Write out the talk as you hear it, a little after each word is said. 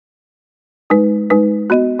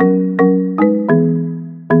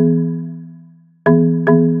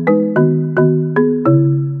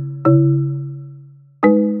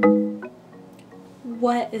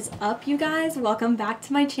is up, you guys? Welcome back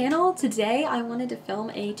to my channel. Today I wanted to film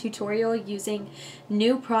a tutorial using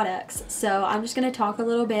new products. So I'm just going to talk a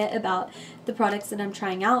little bit about the products that I'm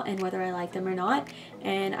trying out and whether I like them or not.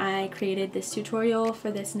 And I created this tutorial for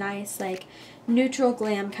this nice like neutral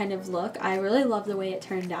glam kind of look. I really love the way it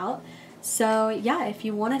turned out. So yeah, if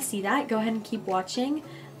you want to see that, go ahead and keep watching.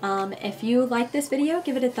 If you like this video,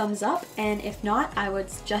 give it a thumbs up, and if not, I would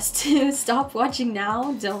suggest to stop watching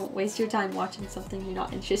now. Don't waste your time watching something you're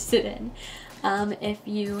not interested in. If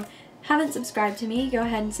you haven't subscribed to me, go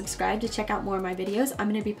ahead and subscribe to check out more of my videos. I'm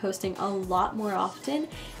going to be posting a lot more often,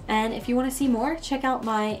 and if you want to see more, check out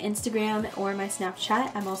my Instagram or my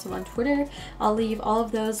Snapchat. I'm also on Twitter. I'll leave all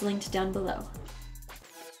of those linked down below.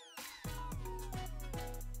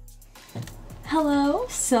 Hello!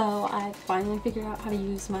 So I finally figured out how to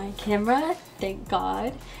use my camera, thank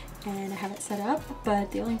God, and I have it set up, but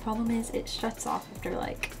the only problem is it shuts off after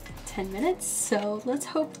like 10 minutes, so let's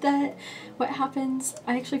hope that what happens.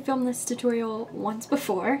 I actually filmed this tutorial once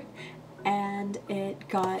before and it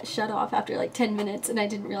got shut off after like 10 minutes and I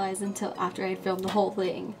didn't realize until after I filmed the whole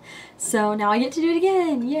thing. So now I get to do it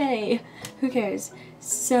again! Yay! Who cares?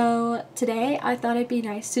 So today I thought it'd be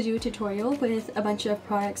nice to do a tutorial with a bunch of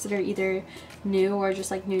products that are either new or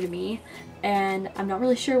just like new to me, and I'm not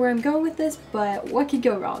really sure where I'm going with this, but what could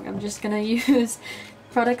go wrong? I'm just gonna use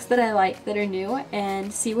products that I like that are new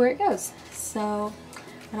and see where it goes. So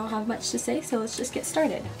I don't have much to say, so let's just get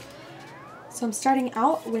started. So I'm starting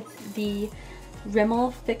out with the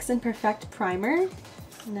Rimmel Fix and Perfect Primer,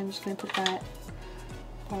 and I'm just gonna put that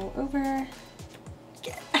all over.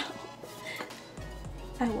 Get out.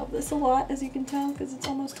 I love this a lot, as you can tell, because it's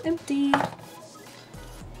almost empty.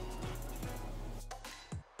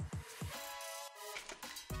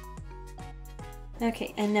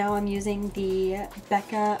 Okay, and now I'm using the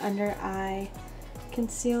Becca Under Eye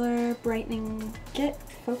Concealer Brightening Get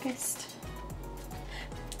Focused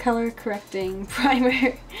Color Correcting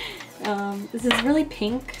Primer. This is really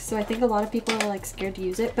pink, so I think a lot of people are like scared to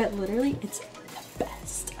use it, but literally it's the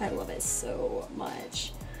best. I love it so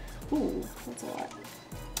much. Ooh, that's a lot.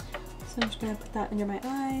 So I'm just gonna put that under my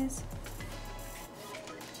eyes.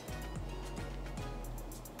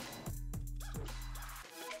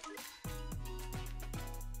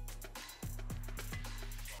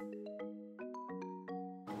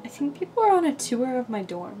 I think people are on a tour of my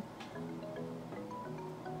dorm.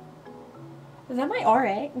 Is that my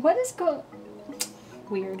RA? What is going...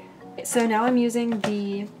 Weird. So now I'm using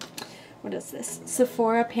the, what is this?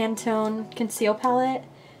 Sephora Pantone Conceal Palette.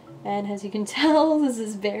 And as you can tell, this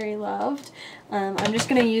is very loved. I'm just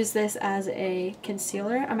going to use this as a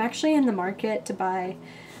concealer. I'm actually in the market to buy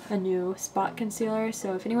a new spot concealer,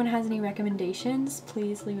 so if anyone has any recommendations,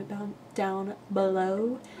 please leave it down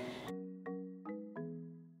below.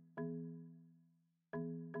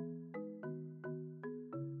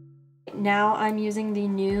 Now I'm using the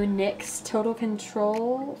new NYX Total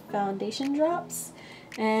Control Foundation Drops,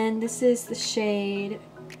 and this is the shade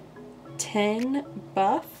 10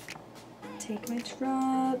 Buff. Take my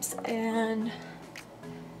drops and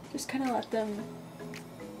just kind of let them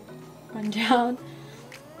run down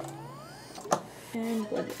and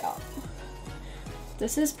blend it out.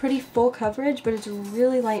 This is pretty full coverage, but it's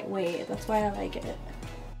really lightweight. That's why I like it.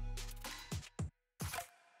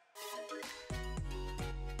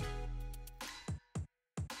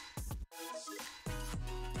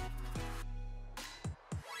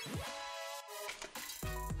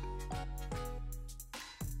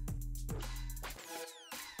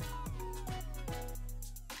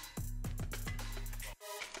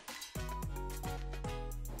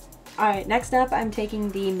 Alright, next up I'm taking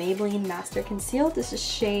the Maybelline Master Conceal. This is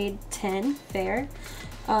shade 10 Fair.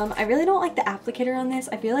 I really don't like the applicator on this.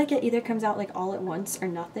 I feel like it either comes out like all at once or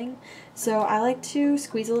nothing. So I like to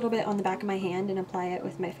squeeze a little bit on the back of my hand and apply it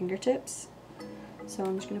with my fingertips. So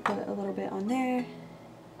I'm just going to put a little bit on there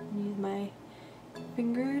and use my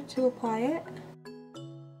finger to apply it.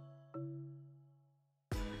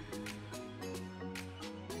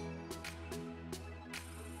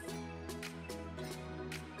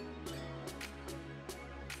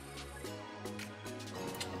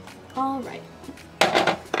 Alright,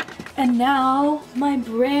 and now my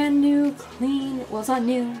brand new clean, well it's not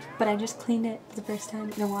new, but I just cleaned it for the first time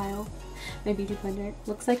in a while. My beauty blender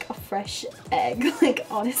looks like a fresh egg. Like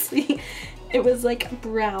honestly, it was like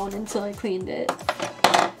brown until I cleaned it.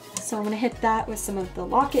 So I'm going to hit that with some of the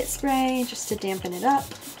Lock-It spray just to dampen it up.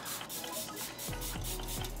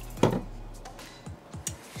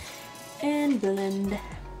 And blend.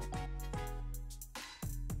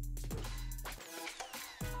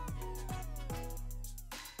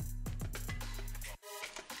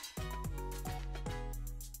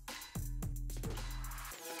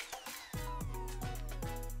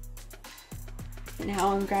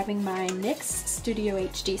 Now I'm grabbing my NYX Studio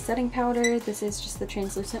HD setting powder. This is just the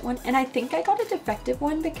translucent one, and I think I got a defective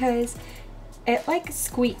one because it like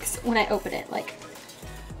squeaks when I open it. Like,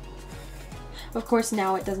 of course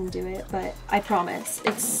now it doesn't do it, but I promise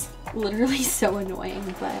it's literally so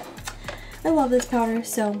annoying. But I love this powder,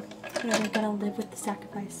 so I'm gonna live with the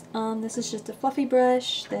sacrifice. This is just a fluffy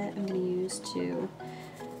brush that I'm gonna use to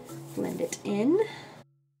blend it in.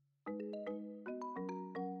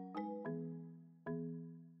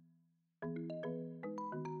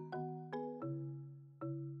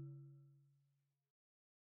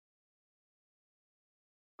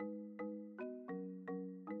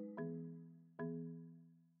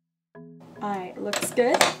 Alright, looks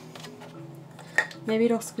good. Maybe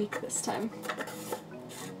it'll squeak this time.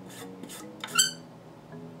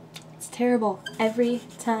 It's terrible. Every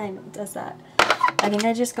time it does that. I think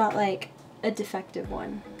I just got like a defective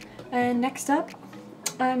one. And next up,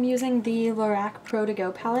 I'm using the Lorac Pro To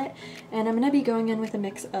Go palette, and I'm going to be going in with a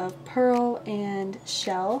mix of pearl and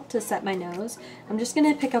shell to set my nose. I'm just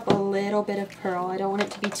going to pick up a little bit of pearl. I don't want it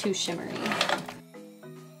to be too shimmery.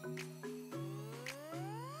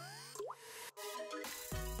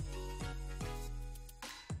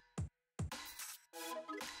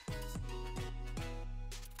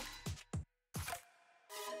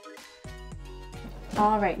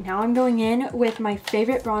 Alright, now I'm going in with my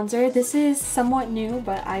favorite bronzer. This is somewhat new,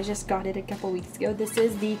 but I just got it a couple weeks ago. This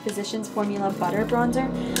is the Physicians Formula Butter Bronzer.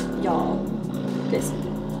 Y'all, this...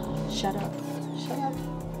 Shut up. Shut up.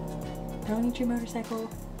 I don't need your motorcycle.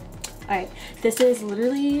 Alright, this is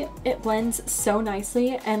literally... It blends so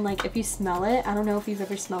nicely, and like if you smell it, I don't know if you've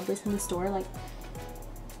ever smelled this in the store, like...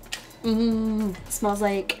 It smells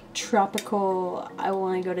like tropical, I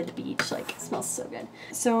want to go to the beach, like it smells so good.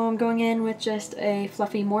 So I'm going in with just a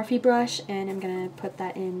fluffy Morphe brush, and I'm going to put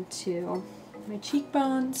that into my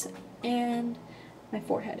cheekbones and my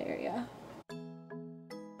forehead area.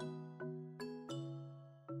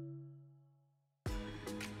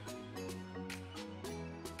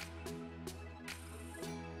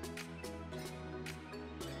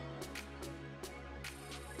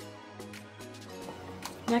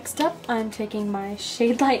 Next up, I'm taking my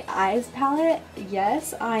Shade Light Eyes palette.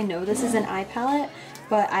 Yes, I know this is an eye palette,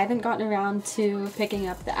 but I haven't gotten around to picking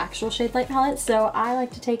up the actual Shade Light palette, so I like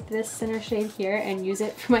to take this center shade here and use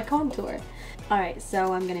it for my contour. Alright,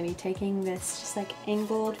 so I'm going to be taking this just like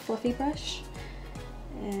angled fluffy brush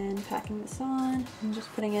and packing this on and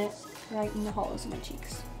just putting it right in the hollows of my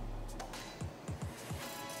cheeks.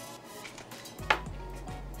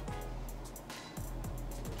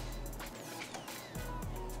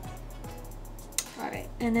 Alright,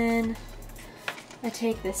 and then I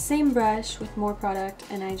take this same brush with more product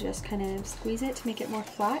and I just kind of squeeze it to make it more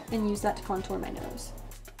flat and use that to contour my nose.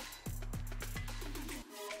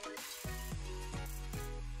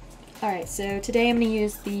 Alright, so today I'm going to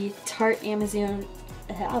use the Tarte Amazonian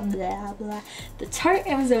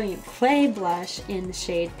Clay Blush in the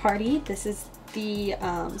shade Party. This is the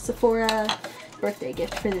Sephora birthday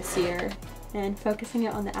gift for this year, and focusing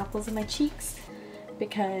it on the apples of my cheeks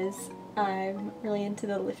because I'm really into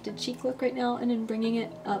the lifted cheek look right now, and then bringing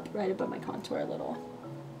it up right above my contour a little.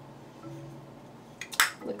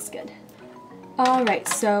 Looks good. Alright,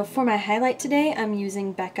 so for my highlight today, I'm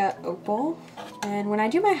using Becca Opal. And when I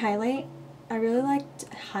do my highlight, I really like to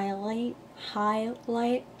highlight. I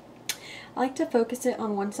like to focus it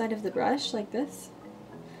on one side of the brush, like this,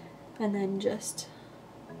 and then just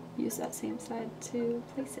use that same side to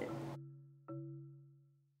place it.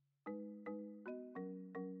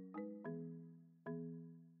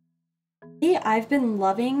 I've been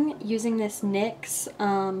loving using this NYX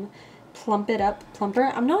Plump It Up Plumper.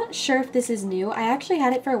 I'm not sure if this is new. I actually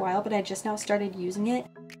had it for a while, but I just now started using it.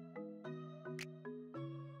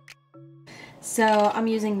 So I'm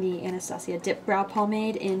using the Anastasia Dip Brow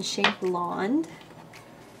Pomade in shade Blonde.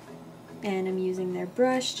 And I'm using their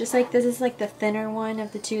brush, just like this is like the thinner one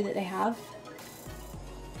of the two that they have.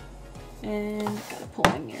 And gotta pull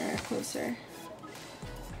my mirror closer.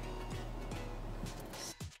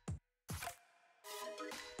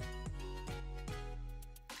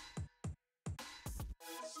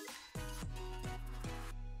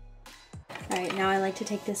 Alright, now I like to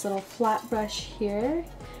take this little flat brush here,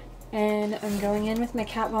 and I'm going in with my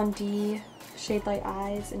Kat Von D Shade Light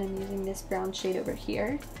Eyes, and I'm using this brown shade over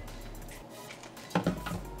here.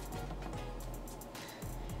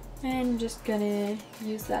 And I'm just gonna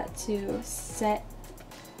use that to set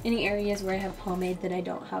any areas where I have pomade that I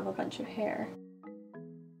don't have a bunch of hair.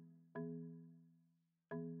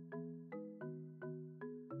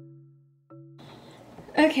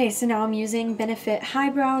 Okay, so now I'm using Benefit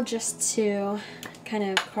Highbrow just to kind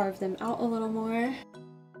of carve them out a little more.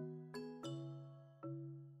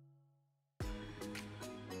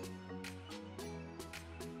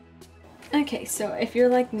 Okay, so if you're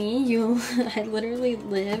like me, I literally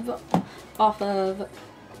live off of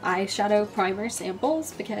eyeshadow primer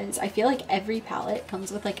samples because I feel like every palette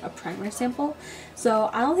comes with like a primer sample. So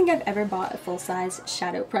I don't think I've ever bought a full-size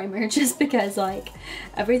shadow primer just because like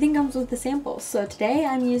everything comes with the samples. So today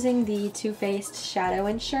I'm using the Too Faced Shadow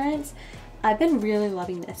Insurance. I've been really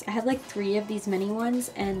loving this. I have like 3 of these mini ones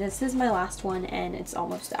and this is my last one and it's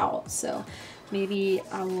almost out. So maybe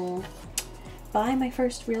I will buy my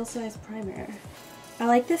first real size primer. I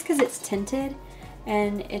like this because it's tinted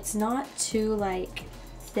and it's not too like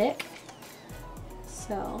thick.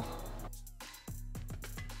 So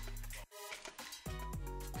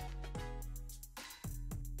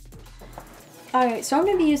alright, so I'm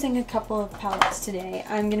going to be using a couple of palettes today.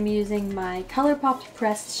 I'm going to be using my ColourPop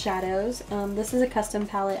Pressed Shadows. This is a custom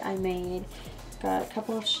palette I made. Got a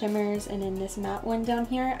couple of shimmers and then this matte one down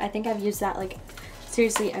here. I think I've used that like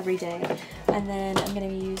seriously every day. And then I'm going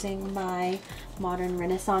to be using my Modern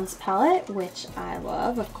Renaissance palette, which I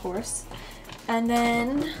love, of course. And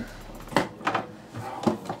then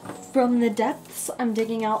from the depths, I'm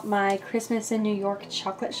digging out my Christmas in New York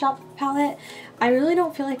Chocolate Shop palette. I really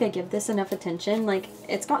don't feel like I give this enough attention. Like,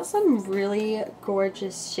 it's got some really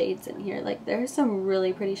gorgeous shades in here. Like, there's some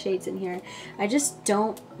really pretty shades in here. I just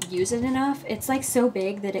don't use it enough. It's like so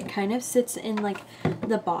big that it kind of sits in like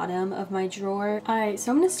the bottom of my drawer. Alright,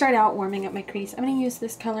 so I'm going to start out warming up my crease. I'm going to use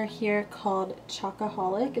this color here called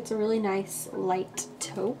Chocoholic. It's a really nice light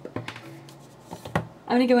taupe.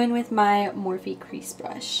 I'm going to go in with my Morphe crease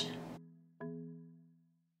brush.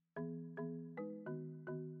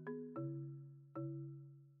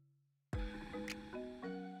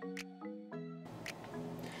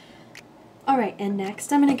 Alright, and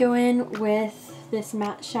next I'm going to go in with this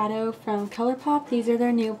matte shadow from ColourPop. These are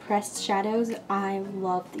their new pressed shadows. I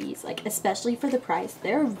love these, like especially for the price.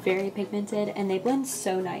 They're very pigmented and they blend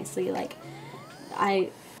so nicely. Like, I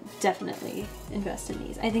definitely invest in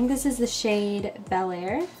these. I think this is the shade Bel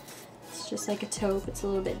Air. It's just like a taupe. It's a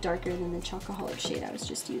little bit darker than the Chocoholic shade I was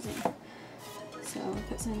just using. So I'll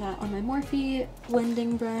put some of that on my Morphe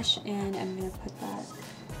blending brush and I'm going to put that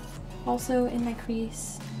also in my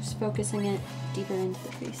crease, just focusing it deeper into the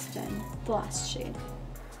crease than the last shade.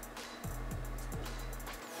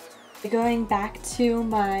 Going back to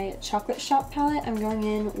my Chocolate Shop palette, I'm going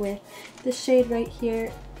in with this shade right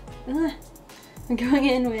here. I'm going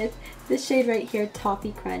in with this shade right here,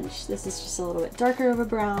 Toffee Crunch. This is just a little bit darker of a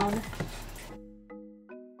brown.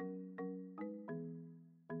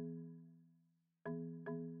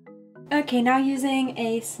 Okay, now using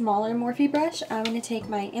a smaller Morphe brush, I'm going to take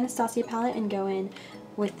my Anastasia palette and go in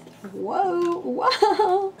with,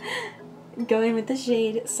 whoa, go in with the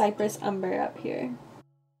shade Cypress Umber up here.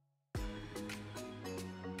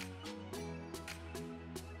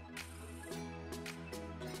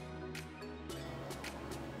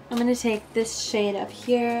 I'm going to take this shade up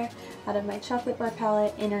here out of my Chocolate Bar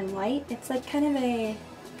palette, Inner Light. It's like kind of a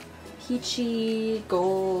peachy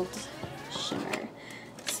gold shimmer.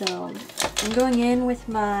 So I'm going in with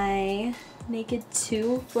my Naked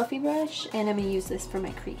 2 fluffy brush and I'm going to use this for my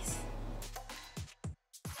crease.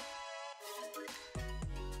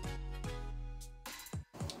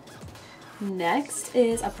 Next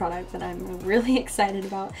is a product that I'm really excited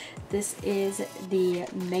about. This is the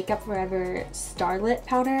Makeup Forever Starlit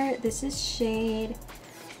Powder. This is shade,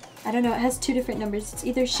 I don't know, it has 2 different numbers. It's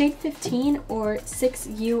either shade 15 or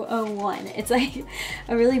 6U01. It's like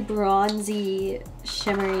a really bronzy,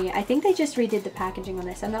 shimmery. I think they just redid the packaging on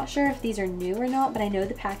this. I'm not sure if these are new or not, but I know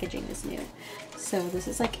the packaging is new. So this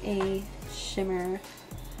is like a shimmer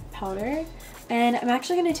powder. And I'm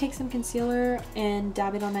actually going to take some concealer and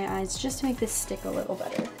dab it on my eyes just to make this stick a little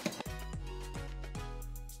better.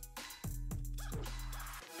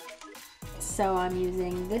 So I'm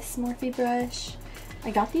using this Morphe brush.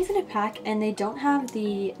 I got these in a pack and they don't have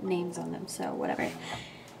the names on them, so whatever.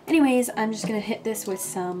 Anyways, I'm just gonna hit this with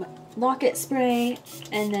some Lock-It spray,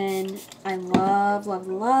 and then I love, love,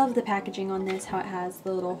 love the packaging on this, how it has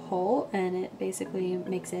the little hole and it basically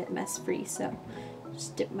makes it mess free. So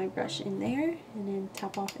just dip my brush in there and then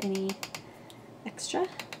tap off any extra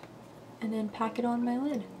and then pack it on my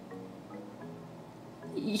lid.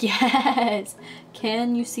 Yes!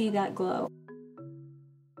 Can you see that glow?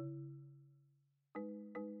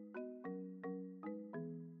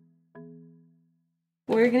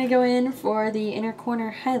 We're going to go in for the inner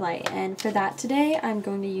corner highlight, and for that today I'm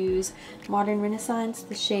going to use Modern Renaissance,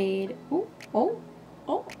 the shade,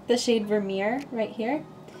 the shade Vermeer right here.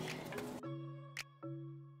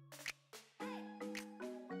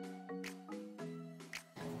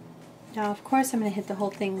 Now, of course, I'm going to hit the whole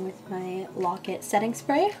thing with my Lock It setting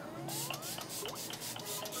spray.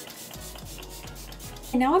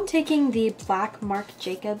 And now I'm taking the black Marc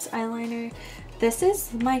Jacobs eyeliner. This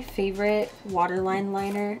is my favorite waterline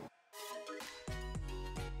liner.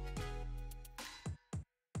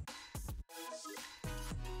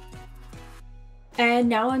 And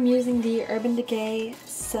now I'm using the Urban Decay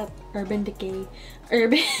Subversion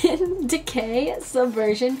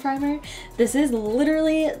Primer. This is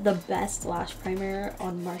literally the best lash primer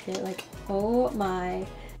on the market. Like, oh my.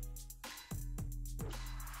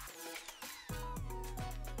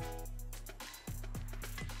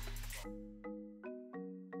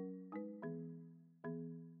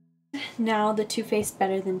 Now the Too Faced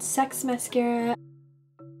Better Than Sex mascara.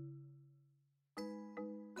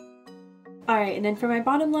 Alright, and then for my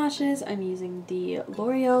bottom lashes, I'm using the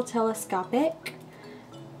L'Oreal Telescopic.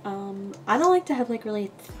 I don't like to have like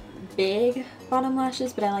really big bottom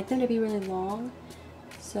lashes, but I like them to be really long.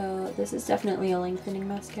 So this is definitely a lengthening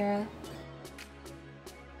mascara.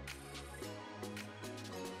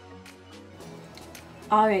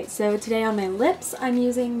 Alright, so today on my lips, I'm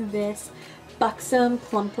using this Buxom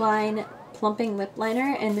Plumping Lip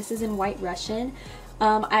Liner, and this is in White Russian.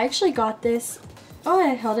 I actually got this. Oh, I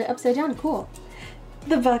held it upside down. Cool.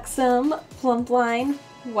 The Buxom Plumpline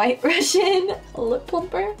White Russian Lip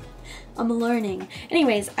Plumper. I'm learning.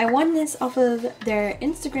 Anyways, I won this off of their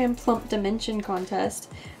Instagram Plump Dimension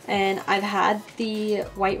contest, and I've had the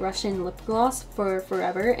White Russian lip gloss for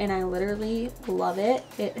forever, and I literally love it.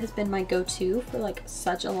 It has been my go-to for like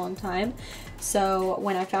such a long time. So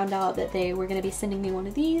when I found out that they were going to be sending me one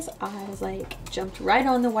of these, I was like, jumped right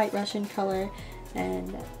on the White Russian color,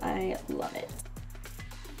 and I love it.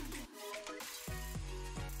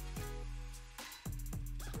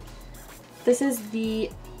 This is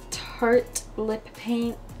the Tarte Lip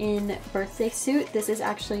Paint in Birthday Suit. This is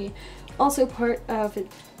actually also part of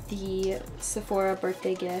the Sephora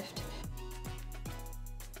birthday gift.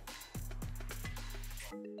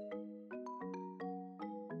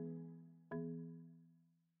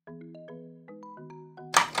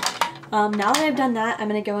 Now that I've done that, I'm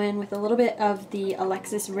going to go in with a little bit of the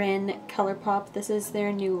Alexis Rin ColourPop. This is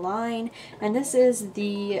their new line, and this is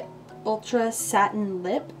the Ultra Satin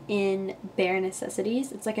Lip in Bare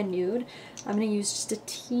Necessities. It's like a nude. I'm going to use just a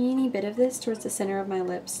teeny bit of this towards the center of my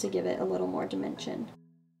lips to give it a little more dimension.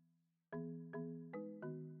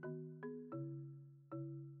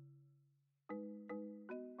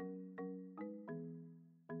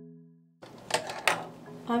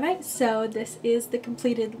 Alright, so this is the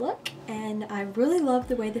completed look, and I really love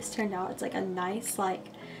the way this turned out. It's like a nice, like,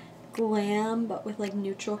 glam, but with like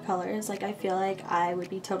neutral colors. Like, I feel like I would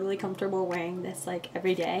be totally comfortable wearing this like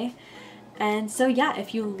every day. And so yeah,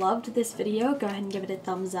 if you loved this video, go ahead and give it a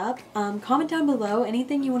thumbs up. Comment down below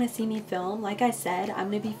anything you want to see me film. Like I said, I'm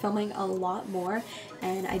going to be filming a lot more,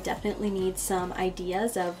 and I definitely need some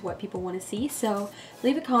ideas of what people want to see, so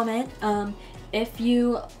leave a comment. If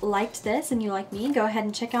you liked this and you like me, go ahead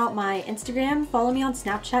and check out my Instagram. Follow me on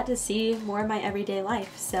Snapchat to see more of my everyday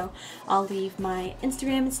life. So I'll leave my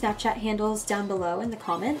Instagram and Snapchat handles down below in the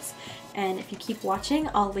comments. And if you keep watching,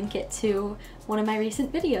 I'll link it to one of my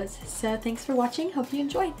recent videos. So thanks for watching. Hope you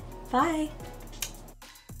enjoyed. Bye!